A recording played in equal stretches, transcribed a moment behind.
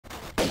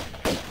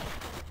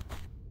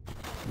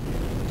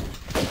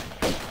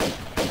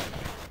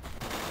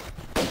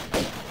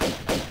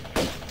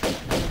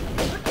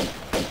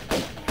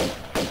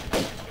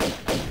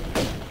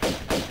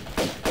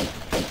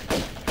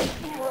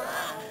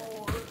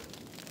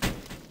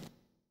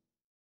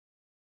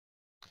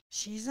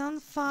She's on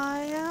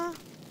fire.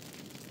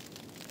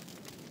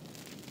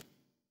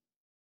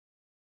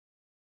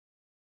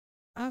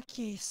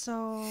 Okay,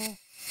 so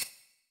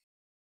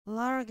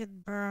Lara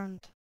get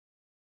burned.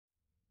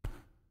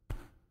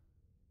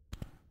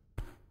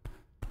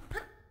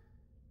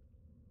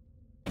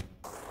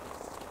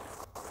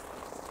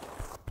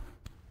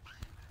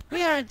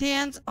 We are at the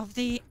end of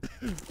the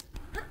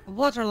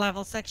water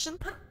level section,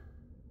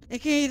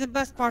 aka the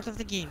best part of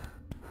the game.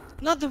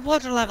 Not the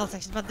water level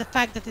section, but the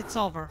fact that it's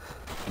over.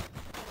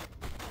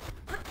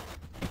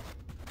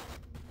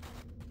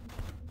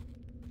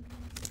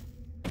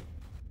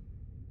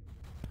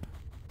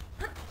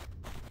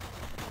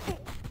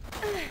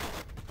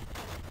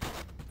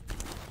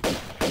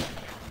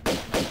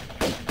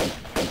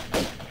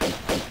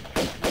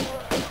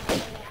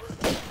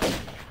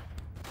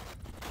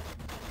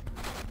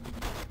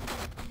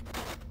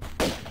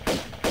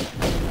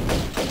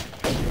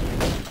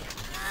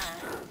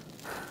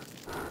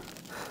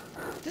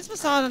 This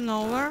was out of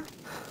nowhere.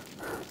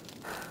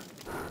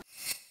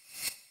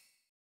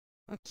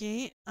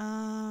 Okay,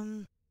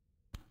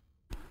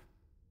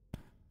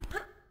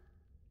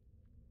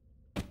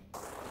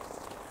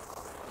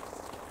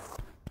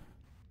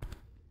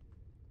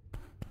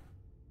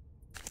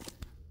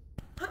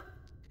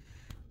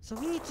 so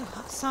we need to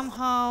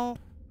somehow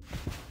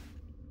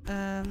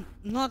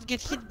not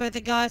get hit by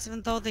the guys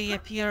even though they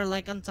appear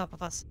like on top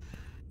of us.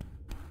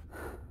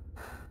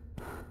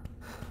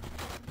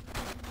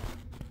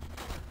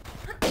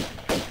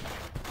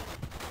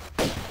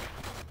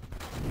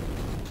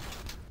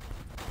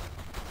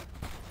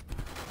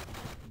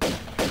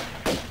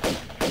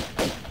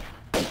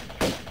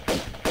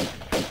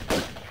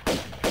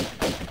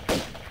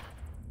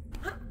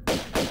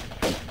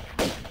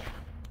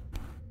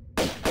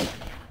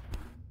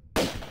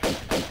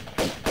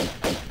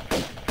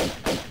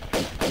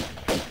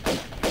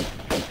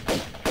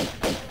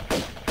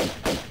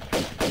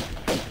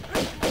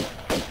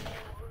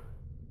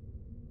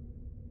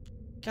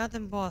 Got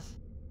them both.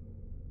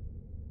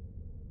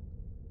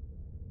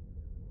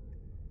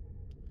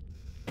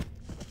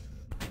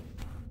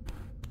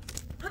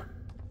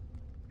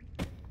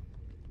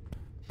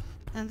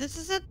 And this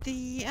is at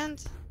the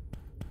end.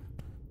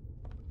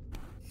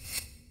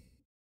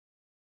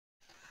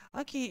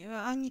 Okay,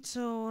 I need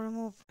to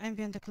remove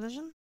ambient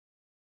occlusion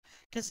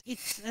because it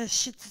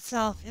shits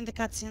itself in the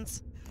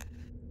cutscenes.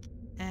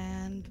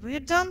 And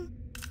we're done.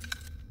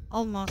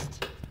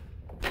 Almost.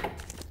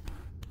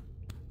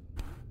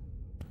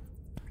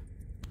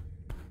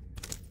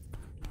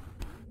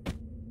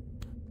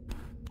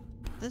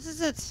 This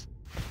is it.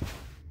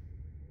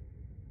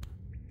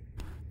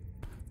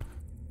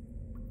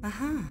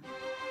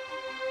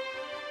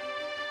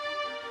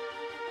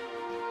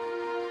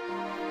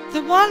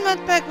 The one med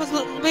pack was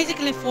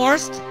basically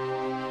forced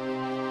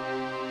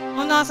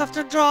on us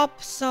after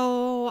drop,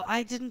 so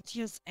I didn't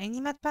use any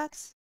med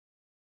packs,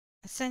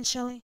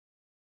 essentially,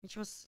 which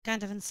was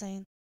kind of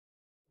insane.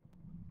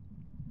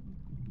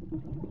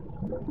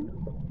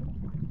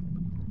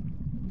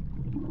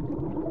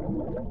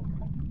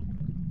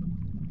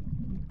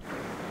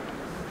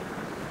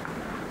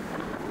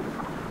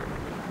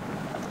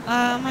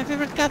 My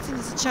favorite cutscene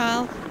as a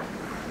child.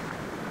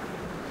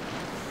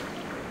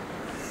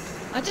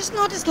 I just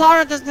noticed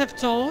Lara doesn't have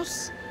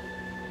toes.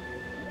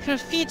 Her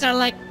feet are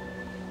like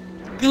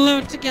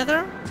glued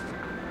together.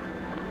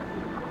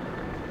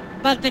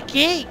 But the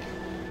cake.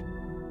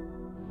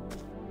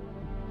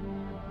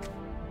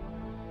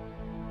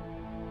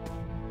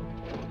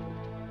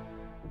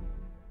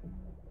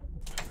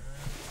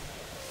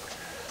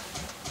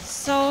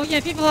 So yeah,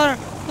 people are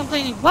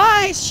complaining,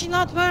 why is she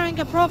not wearing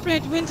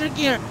appropriate winter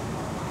gear?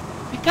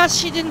 Because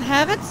she didn't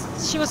have it,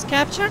 she was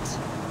captured,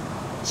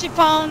 she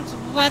found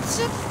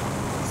Wetsuit,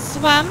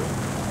 swam,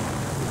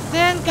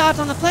 then got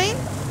on a plane,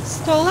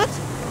 stole it,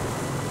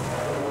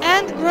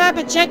 and grabbed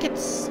a jacket,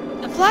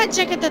 a flight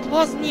jacket that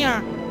was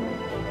near.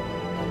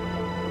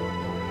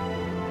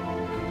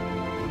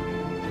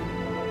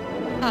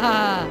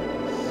 Haha.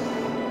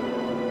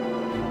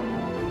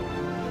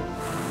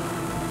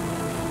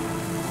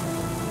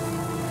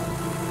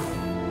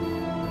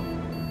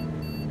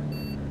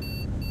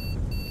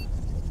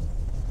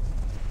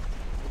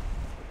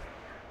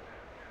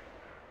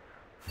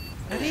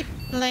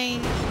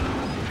 Plane.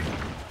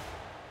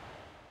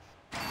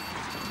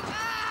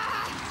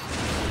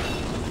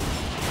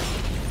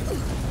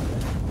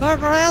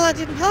 Barbarella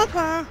didn't help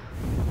her.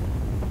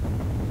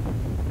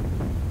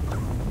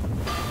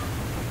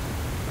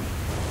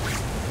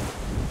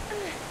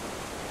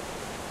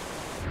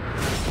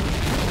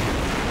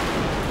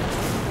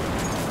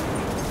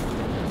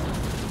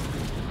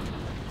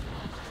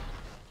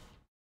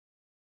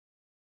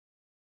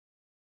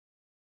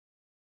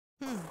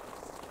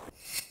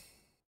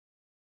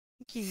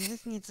 Okay,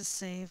 this needs a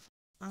save.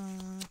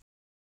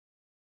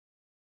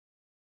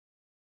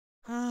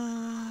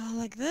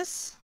 Like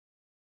this?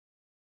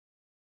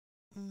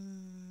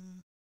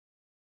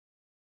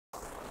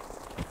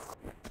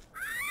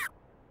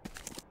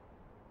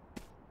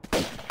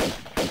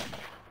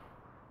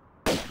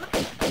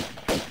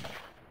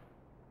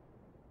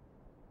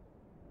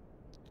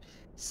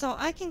 So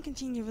I can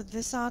continue with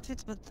this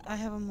outfit, but I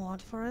have a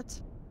mod for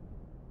it,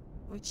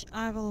 which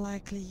I will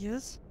likely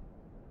use.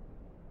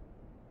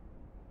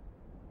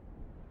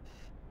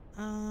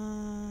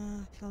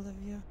 Field of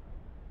view.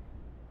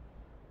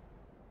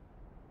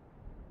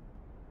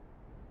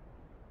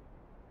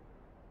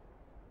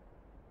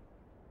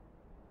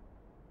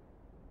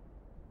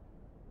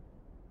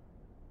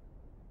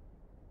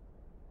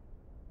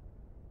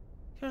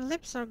 Her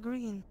lips are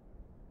green.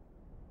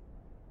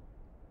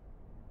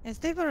 Yes,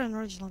 they were in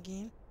original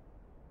game.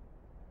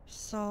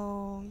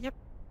 So, yep.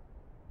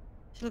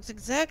 She looks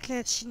exactly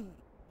as she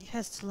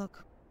has to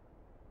look.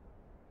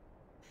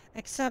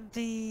 Except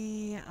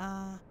the,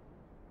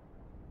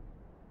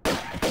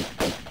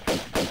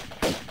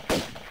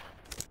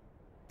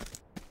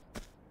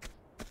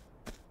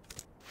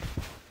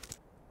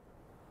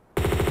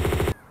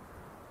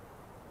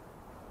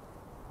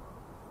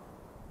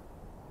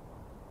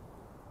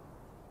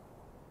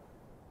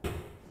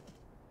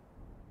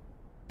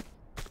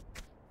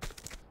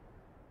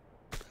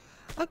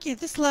 okay,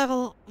 this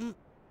level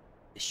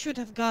should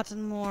have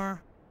gotten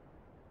more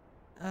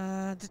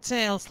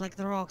details like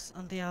the rocks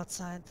on the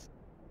outside.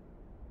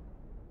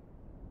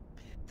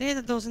 They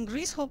added those in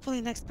Greece,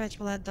 hopefully next patch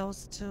will add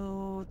those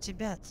to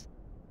Tibet.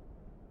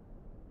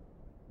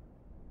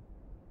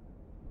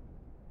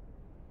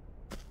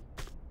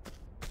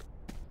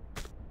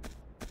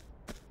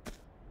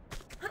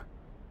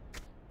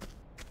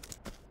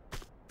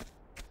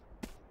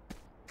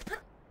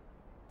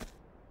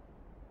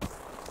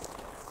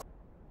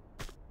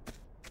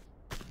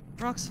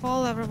 Rocks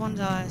fall, everyone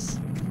dies.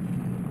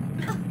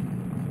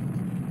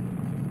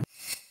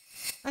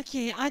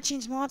 Okay, I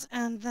change mods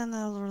and then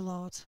I'll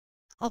reload.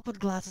 I'll put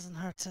glasses on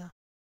her too.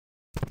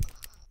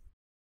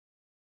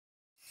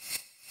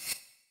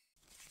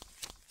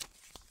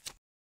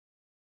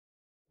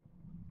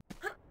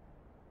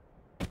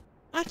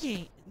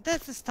 Okay,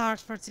 that's the start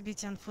for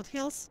Tibetan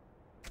foothills.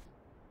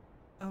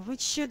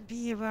 Which should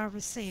be where we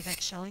save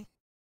actually.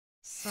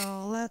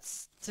 So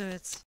let's do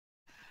it.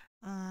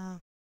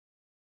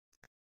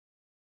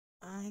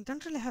 I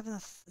don't really have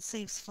enough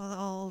saves for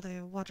all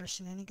the water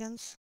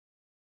shenanigans.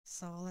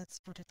 So let's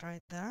put it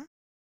right there.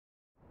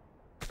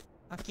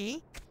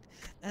 Okay.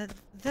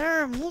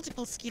 There are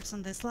multiple skips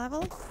on this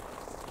level.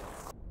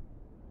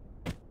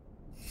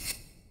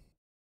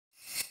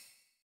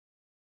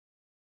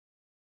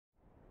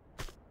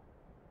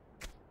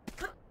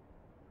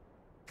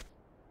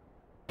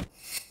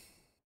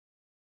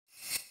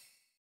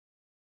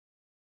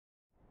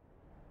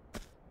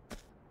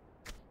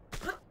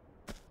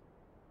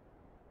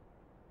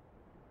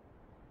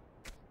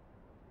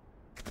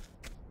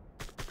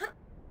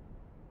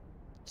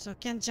 So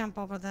can't jump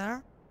over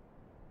there.